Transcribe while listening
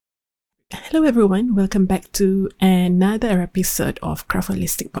Hello everyone, welcome back to another episode of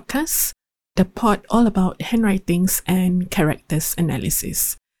Craftholistic Podcast, the pod all about handwritings and characters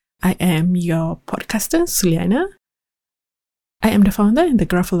analysis. I am your podcaster, Suliana. I am the founder and the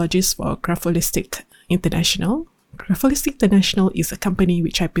graphologist for Craftholistic International. Craftholistic International is a company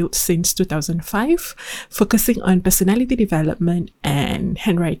which I built since 2005, focusing on personality development and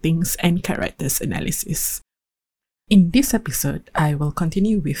handwritings and characters analysis. In this episode, I will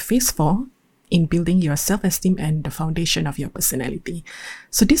continue with Phase 4 in building your self-esteem and the foundation of your personality.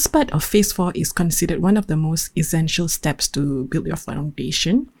 So this part of Phase 4 is considered one of the most essential steps to build your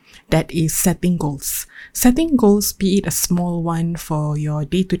foundation. That is setting goals. Setting goals, be it a small one for your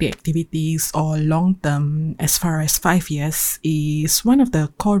day-to-day activities or long-term as far as 5 years, is one of the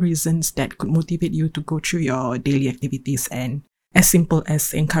core reasons that could motivate you to go through your daily activities, and as simple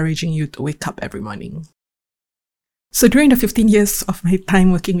as encouraging you to wake up every morning. So during the 15 years of my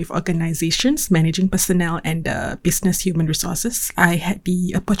time working with organizations, managing personnel and business human resources, I had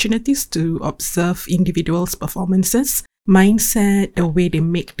the opportunities to observe individuals' performances, mindset, the way they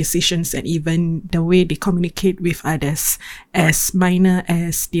make decisions, and even the way they communicate with others, as minor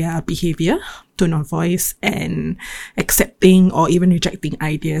as their behavior, tone of voice, and accepting or even rejecting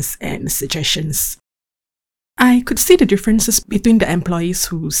ideas and suggestions. I could see the differences between the employees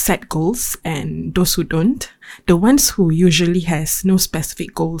who set goals and those who don't. The ones who usually has no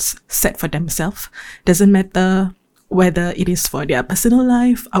specific goals set for themselves, doesn't matter whether it is for their personal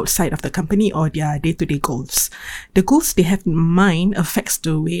life, outside of the company, or their day-to-day goals. The goals they have in mind affects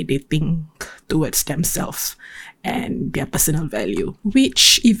the way they think towards themselves and their personal value,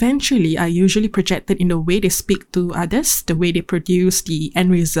 which eventually are usually projected in the way they speak to others, the way they produce the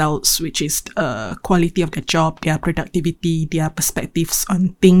end results, which is the quality of their job, their productivity, their perspectives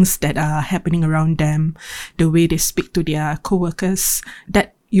on things that are happening around them, the way they speak to their co-workers.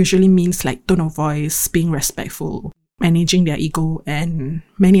 That usually means like tone of voice, being respectful, managing their ego, and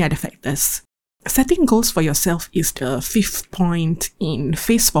many other factors. Setting goals for yourself is the fifth point in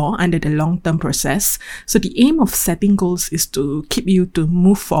Phase 4 under the long-term process. So the aim of setting goals is to keep you to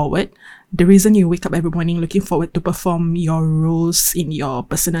move forward. The reason you wake up every morning looking forward to perform your roles in your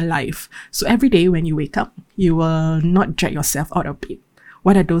personal life. So every day when you wake up, you will not drag yourself out of bed.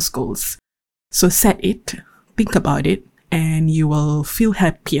 What are those goals? So set it, think about it, and you will feel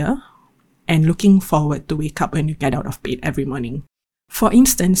happier and looking forward to wake up when you get out of bed every morning. For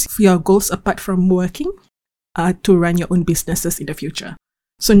instance, your goals apart from working are to run your own businesses in the future.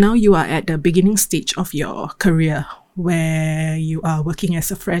 So now you are at the beginning stage of your career where you are working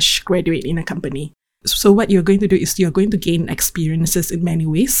as a fresh graduate in a company. So what you're going to do is you're going to gain experiences in many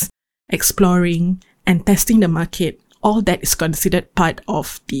ways, exploring and testing the market. All that is considered part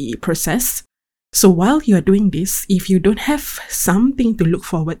of the process. So while you are doing this, if you don't have something to look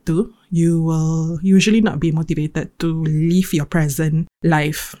forward to, you will usually not be motivated to live your present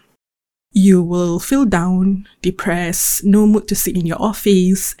life. You will feel down, depressed, no mood to sit in your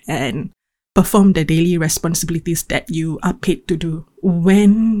office and perform the daily responsibilities that you are paid to do.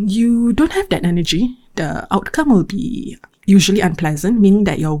 When you don't have that energy, the outcome will be usually unpleasant, meaning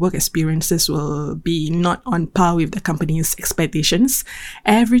that your work experiences will be not on par with the company's expectations.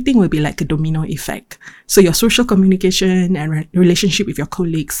 Everything will be like a domino effect. So your social communication and relationship with your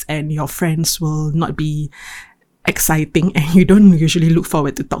colleagues and your friends will not be exciting, and you don't usually look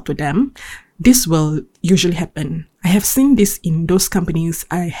forward to talk to them. This will usually happen. I have seen this in those companies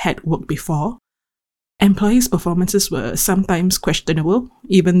I had worked before. Employees' performances were sometimes questionable,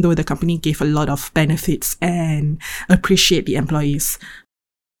 even though the company gave a lot of benefits and appreciate the employees.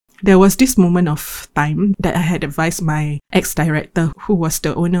 There was this moment of time that I had advised my ex-director, who was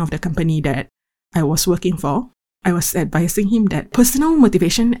the owner of the company that I was working for. I was advising him that personal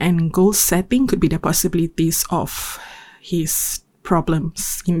motivation and goal setting could be the possibilities of his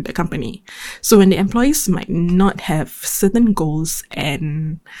problems in the company. So when the employees might not have certain goals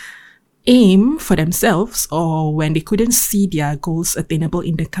and aim for themselves, or when they couldn't see their goals attainable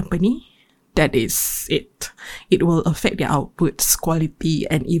in the company, that is it. It will affect their outputs, quality,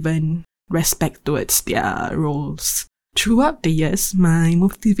 and even respect towards their roles. Throughout the years, my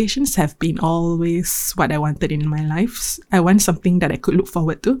motivations have been always what I wanted in my life. I want something that I could look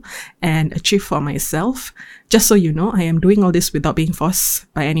forward to and achieve for myself. Just so you know, I am doing all this without being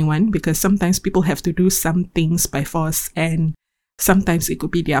forced by anyone, because sometimes people have to do some things by force, and sometimes it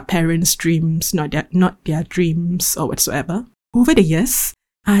could be their parents' dreams, not their dreams or whatsoever. Over the years,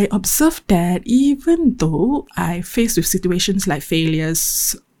 I observed that even though I faced with situations like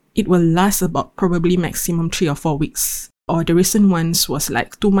failures, it will last about probably maximum 3 or 4 weeks. Or the recent ones was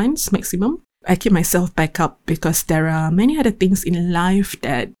like 2 months maximum. I keep myself back up because there are many other things in life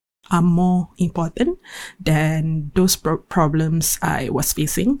that are more important than those problems I was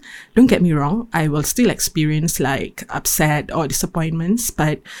facing. Don't get me wrong, I will still experience like upset or disappointments,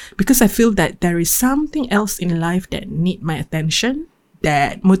 but because I feel that there is something else in life that need my attention,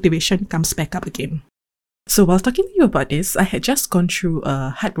 that motivation comes back up again. So while talking to you about this, I had just gone through a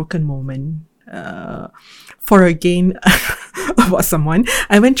heartbroken moment for again about someone.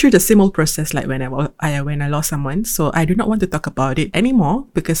 I went through the same old process like when I lost someone. So I do not want to talk about it anymore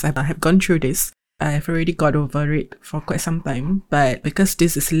because I have gone through this. I've already got over it for quite some time. But because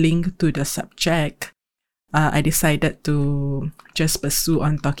this is linked to the subject, I decided to just pursue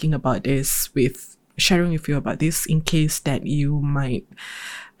on talking about this, with sharing with you about this in case that you might,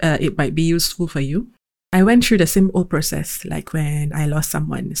 it might be useful for you. I went through the same old process like when I lost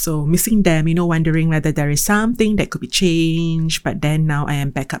someone. So missing them, wondering whether there is something that could be changed. But then now I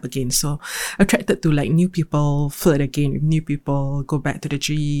am back up again. So attracted to like new people, flirt again with new people, go back to the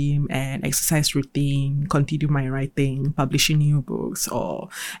gym and exercise routine, continue my writing, publishing new books,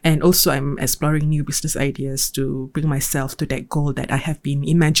 and also I'm exploring new business ideas to bring myself to that goal that I have been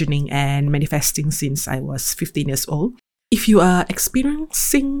imagining and manifesting since I was 15 years old. If you are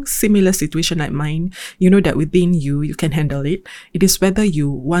experiencing similar situation like mine, you know that within you can handle it. It is whether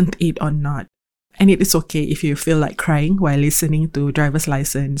you want it or not. And it is okay if you feel like crying while listening to Driver's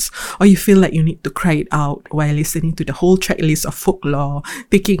License, or you feel like you need to cry it out while listening to the whole track list of Folklore,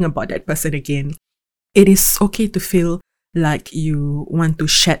 thinking about that person again. It is okay to feel like you want to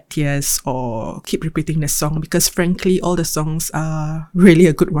shed tears or keep repeating the song, because frankly, all the songs are really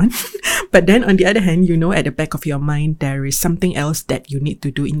a good one. But then on the other hand, at the back of your mind, there is something else that you need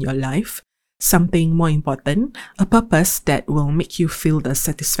to do in your life, something more important, a purpose that will make you feel the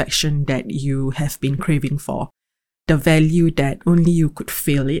satisfaction that you have been craving for, the value that only you could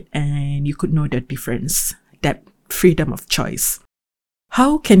feel it and you could know the difference, that freedom of choice.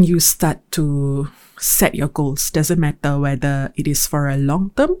 How can you start to set your goals? Doesn't matter whether it is for a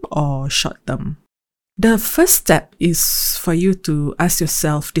long term or short term. The first step is for you to ask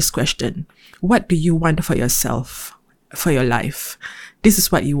yourself this question. What do you want for yourself, for your life? This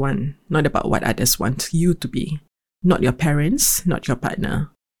is what you want, not about what others want you to be. Not your parents, not your partner.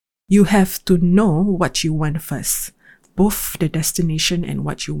 You have to know what you want first, both the destination and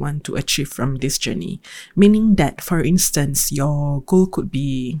what you want to achieve from this journey. Meaning that, for instance, your goal could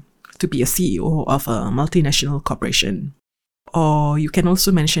be to be a CEO of a multinational corporation. Or you can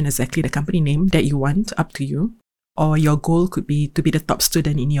also mention exactly the company name that you want, up to you. Or your goal could be to be the top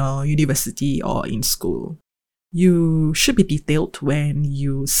student in your university or in school. You should be detailed when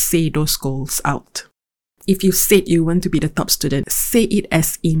you say those goals out. If you said you want to be the top student, say it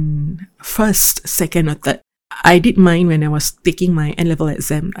as in first, second, or third. I did mine when I was taking my N-level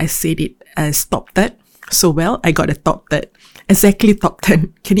exam. I said it as top third. So well, I got a top third. Exactly top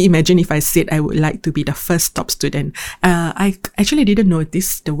 10. Can you imagine if I said I would like to be the first top student? I actually didn't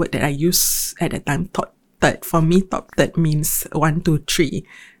notice the word that I used at that time, top third. For me, top third means 1, 2, 3.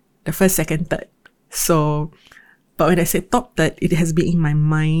 The first, second, third. So, but when I say top third, it has been in my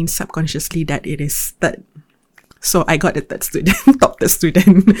mind subconsciously that it is third. So I got the third student, top third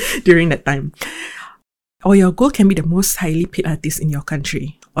student during that time. Or your goal can be the most highly paid artist in your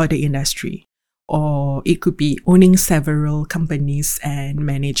country or the industry. Or it could be owning several companies and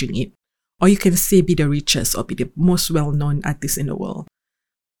managing it. Or you can say be the richest or be the most well-known artist in the world.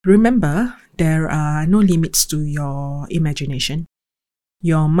 Remember, there are no limits to your imagination.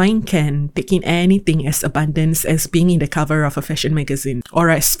 Your mind can take in anything as abundant as being in the cover of a fashion magazine or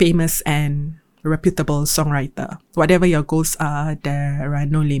as famous and reputable songwriter. Whatever your goals are, there are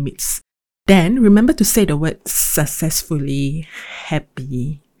no limits. Then remember to say the word successfully,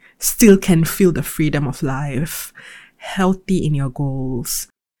 happy, still can feel the freedom of life, healthy in your goals.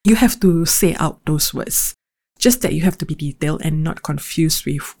 You have to say out those words. Just that you have to be detailed and not confused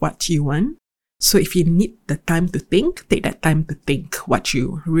with what you want. So if you need the time to think, take that time to think what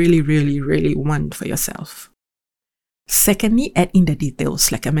you really, really, really want for yourself. Secondly, add in the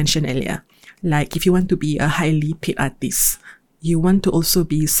details like I mentioned earlier. Like if you want to be a highly paid artist, you want to also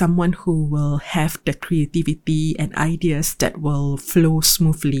be someone who will have the creativity and ideas that will flow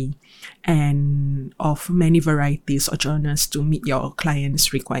smoothly and of many varieties or genres to meet your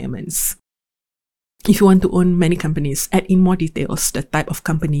clients' requirements. If you want to own many companies, add in more details, the type of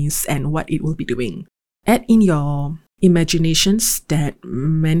companies and what it will be doing. Add in your imaginations that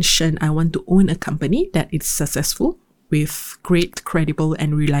mention, I want to own a company that is successful with great, credible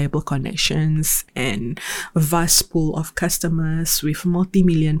and reliable connections and a vast pool of customers with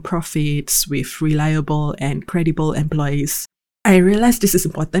multi-million profits, with reliable and credible employees. I realized this is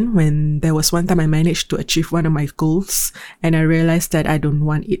important when there was one time I managed to achieve one of my goals and I realized that I don't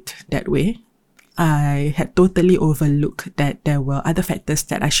want it that way. I had totally overlooked that there were other factors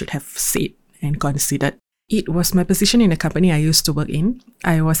that I should have said and considered. It was my position in the company I used to work in.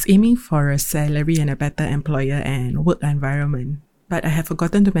 I was aiming for a salary and a better employer and work environment. But I have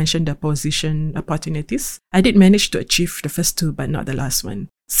forgotten to mention the position opportunities. I did manage to achieve the first two, but not the last one.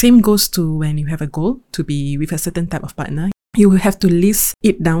 Same goes to when you have a goal to be with a certain type of partner. You will have to list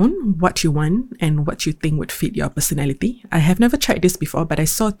it down, what you want and what you think would fit your personality. I have never tried this before, but I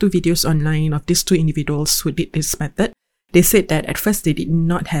saw 2 videos online of these 2 individuals who did this method. They said that at first they did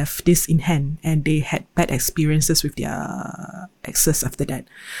not have this in hand and they had bad experiences with their exes after that.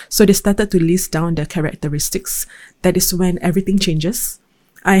 So they started to list down their characteristics. That is when everything changes.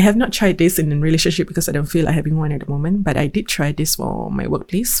 I have not tried this in a relationship because I don't feel like having one at the moment, but I did try this for my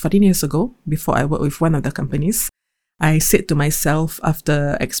workplace 14 years ago before I worked with one of the companies. I said to myself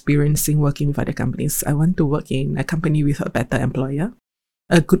after experiencing working with other companies, I want to work in a company with a better employer,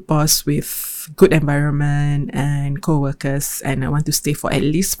 a good boss with good environment and co-workers, and I want to stay for at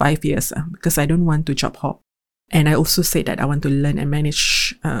least 5 years because I don't want to job hop. And I also said that I want to learn and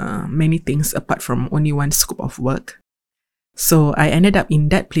manage many things apart from only one scope of work. So I ended up in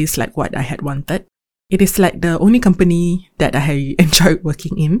that place like what I had wanted. It is like the only company that I enjoyed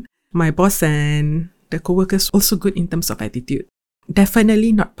working in. My boss and the co-workers also good in terms of attitude.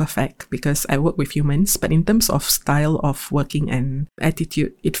 Definitely not perfect because I work with humans, but in terms of style of working and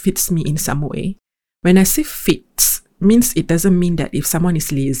attitude, it fits me in some way. When I say fits, means it doesn't mean that if someone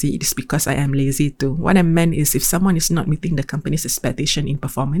is lazy, it is because I am lazy too. What I meant is if someone is not meeting the company's expectation in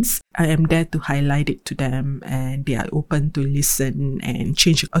performance, I am there to highlight it to them and they are open to listen and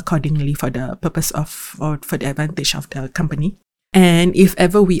change accordingly for the purpose of or for the advantage of the company. And if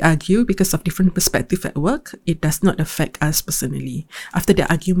ever we argue because of different perspective at work, it does not affect us personally. After the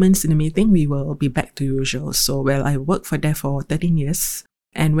arguments in the meeting, we will be back to usual. So, I worked for there for 13 years.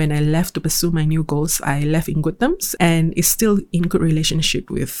 And when I left to pursue my new goals, I left in good terms and is still in good relationship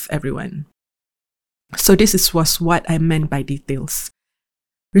with everyone. So was what I meant by details.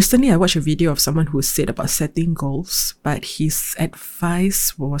 Recently, I watched a video of someone who said about setting goals, but his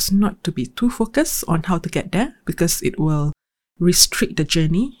advice was not to be too focused on how to get there because it will restrict the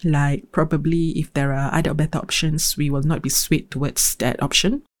journey, like probably if there are other better options, we will not be swayed towards that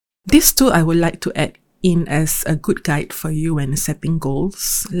option. This too, I would like to add in as a good guide for you when setting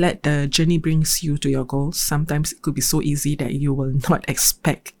goals. Let the journey brings you to your goals. Sometimes it could be so easy that you will not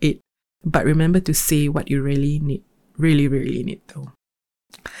expect it. But remember to say what you really need, really need though.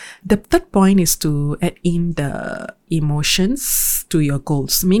 The third point is to add in the emotions to your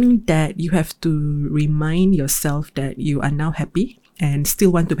goals, meaning that you have to remind yourself that you are now happy and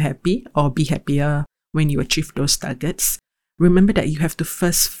still want to be happy or be happier when you achieve those targets. Remember that you have to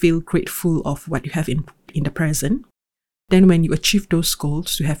first feel grateful of what you have in the present. Then when you achieve those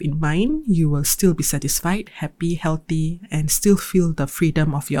goals you have in mind, you will still be satisfied, happy, healthy, and still feel the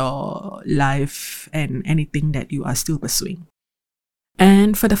freedom of your life and anything that you are still pursuing.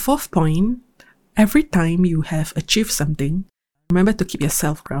 And for the fourth point, every time you have achieved something, remember to keep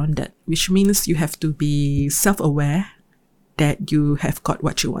yourself grounded, which means you have to be self-aware that you have got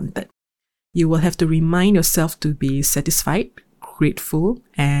what you wanted. You will have to remind yourself to be satisfied, grateful,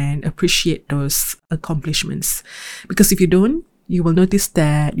 and appreciate those accomplishments. Because if you don't, you will notice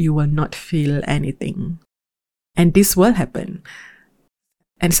that you will not feel anything. And this will happen.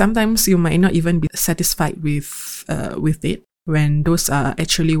 And sometimes you might not even be satisfied with it when those are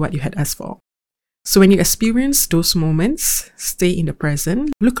actually what you had asked for. So when you experience those moments, stay in the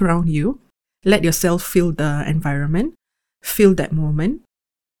present, look around you, let yourself feel the environment, feel that moment,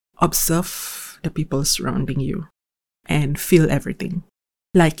 observe the people surrounding you, and feel everything.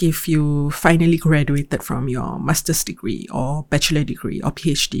 Like if you finally graduated from your master's degree or bachelor degree or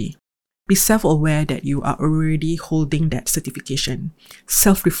PhD, be self-aware that you are already holding that certification.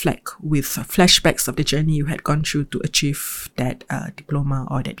 Self-reflect with flashbacks of the journey you had gone through to achieve that diploma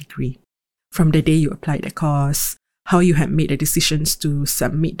or that degree. From the day you applied the course, how you had made the decisions to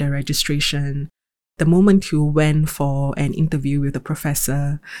submit the registration, the moment you went for an interview with the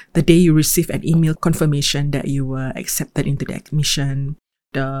professor, the day you received an email confirmation that you were accepted into the admission,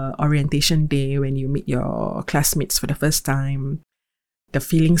 the orientation day when you meet your classmates for the first time, the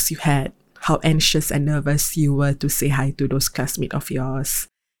feelings you had, how anxious and nervous you were to say hi to those classmates of yours,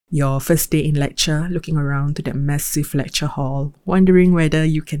 your first day in lecture, looking around to that massive lecture hall, wondering whether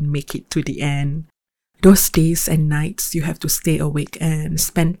you can make it to the end. Those days and nights you have to stay awake and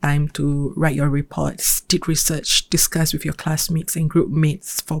spend time to write your reports, did research, discuss with your classmates and group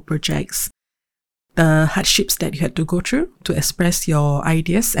mates for projects. the hardships that you had to go through to express your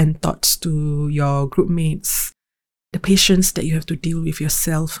ideas and thoughts to your group mates, the patience that you have to deal with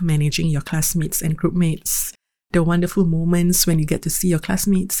yourself managing your classmates and group mates, the wonderful moments when you get to see your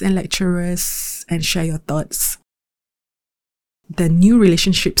classmates and lecturers and share your thoughts, the new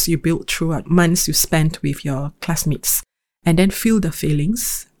relationships you built throughout months you spent with your classmates, and then feel the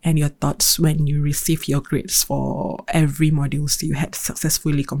feelings and your thoughts when you receive your grades for every modules you had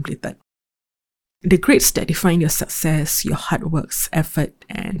successfully completed. The grades that define your success, your hard works, effort,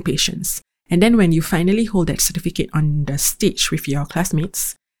 and patience. And then when you finally hold that certificate on the stage with your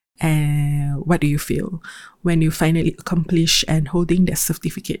classmates, what do you feel? When you finally accomplish and holding that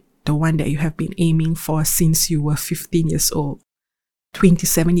certificate, the one that you have been aiming for since you were 15 years old,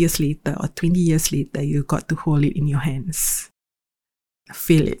 27 years later or 20 years later, you got to hold it in your hands.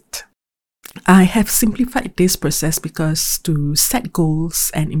 Feel it. I have simplified this process because to set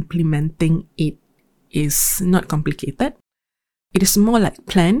goals and implementing it is not complicated. It is more like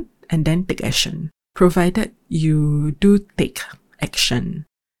plan and then take action, provided you do take action.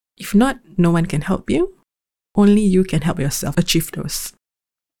 If not, no one can help you. Only you can help yourself achieve those.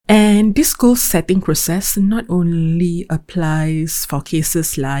 And this goal setting process not only applies for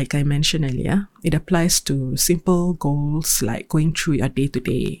cases like I mentioned earlier, it applies to simple goals like going through your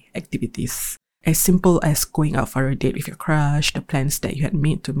day-to-day activities. As simple as going out for a date with your crush, the plans that you had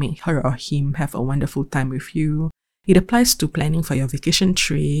made to make her or him have a wonderful time with you. It applies to planning for your vacation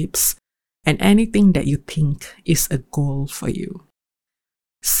trips and anything that you think is a goal for you.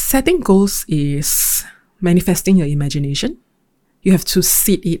 Setting goals is manifesting your imagination. You have to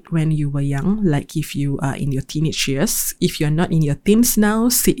seed it when you were young, like if you are in your teenage years. If you're not in your teens now,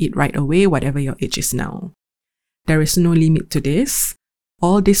 seed it right away, whatever your age is now. There is no limit to this.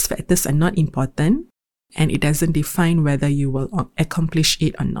 All these factors are not important, and it doesn't define whether you will accomplish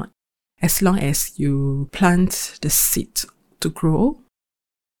it or not. As long as you plant the seed to grow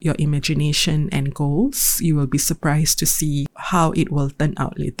your imagination and goals, you will be surprised to see how it will turn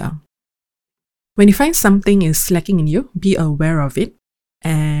out later. When you find something is lacking in you, be aware of it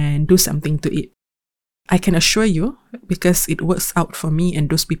and do something to it. I can assure you, because it works out for me and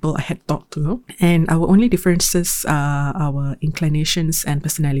those people I had talked to, and our only differences are our inclinations and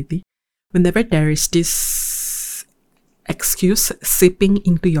personality. Whenever there is this excuse seeping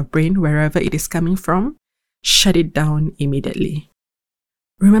into your brain, wherever it is coming from, shut it down immediately.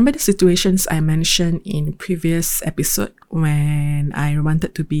 Remember the situations I mentioned in previous episode when I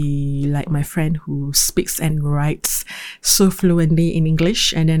wanted to be like my friend who speaks and writes so fluently in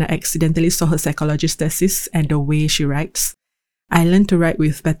English, and then I accidentally saw her psychologist thesis and the way she writes. I learned to write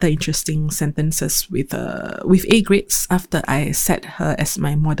with better, interesting sentences with A grades after I set her as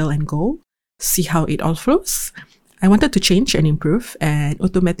my model and goal. See how it all flows? I wanted to change and improve, and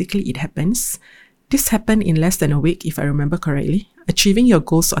automatically it happens. This happened in less than a week, if I remember correctly. Achieving your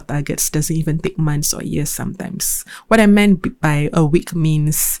goals or targets doesn't even take months or years sometimes. What I meant by a week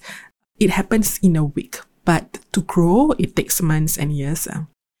means it happens in a week, but to grow, it takes months and years.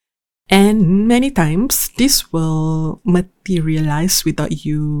 And many times, this will materialize without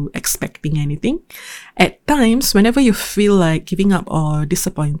you expecting anything. At times, whenever you feel like giving up or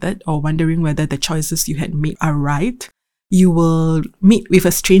disappointed or wondering whether the choices you had made are right, you will meet with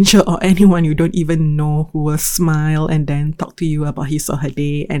a stranger or anyone you don't even know who will smile and then talk to you about his or her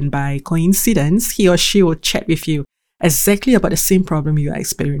day, and by coincidence, he or she will chat with you exactly about the same problem you are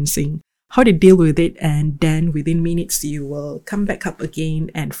experiencing, how to deal with it, and then within minutes you will come back up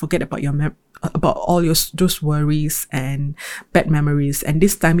again and forget about about all those worries and bad memories, and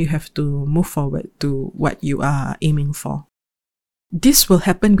this time you have to move forward to what you are aiming for. This will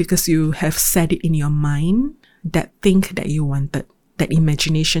happen because you have set it in your mind, that thing that you wanted, that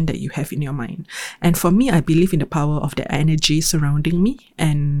imagination that you have in your mind. And for me, I believe in the power of the energy surrounding me.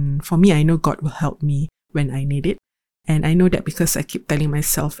 And for me, I know God will help me when I need it. And I know that because I keep telling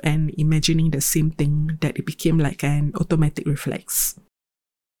myself and imagining the same thing, that it became like an automatic reflex.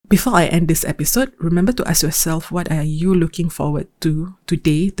 Before I end this episode, remember to ask yourself, what are you looking forward to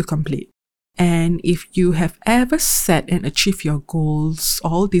today to complete? And if you have ever set and achieved your goals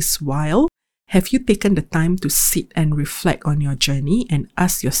all this while, have you taken the time to sit and reflect on your journey and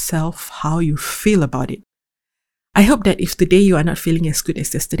ask yourself how you feel about it? I hope that if today you are not feeling as good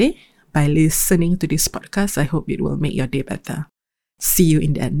as yesterday, by listening to this podcast, I hope it will make your day better. See you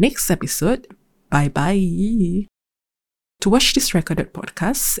in the next episode. Bye-bye. To watch this recorded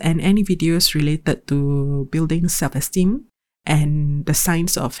podcast and any videos related to building self-esteem and the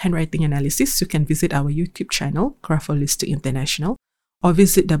science of handwriting analysis, you can visit our YouTube channel, Grapholistic International, or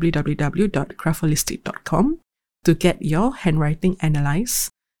visit www.grapholistic.com to get your handwriting analyzed.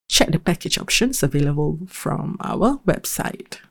 check the package options available from our website.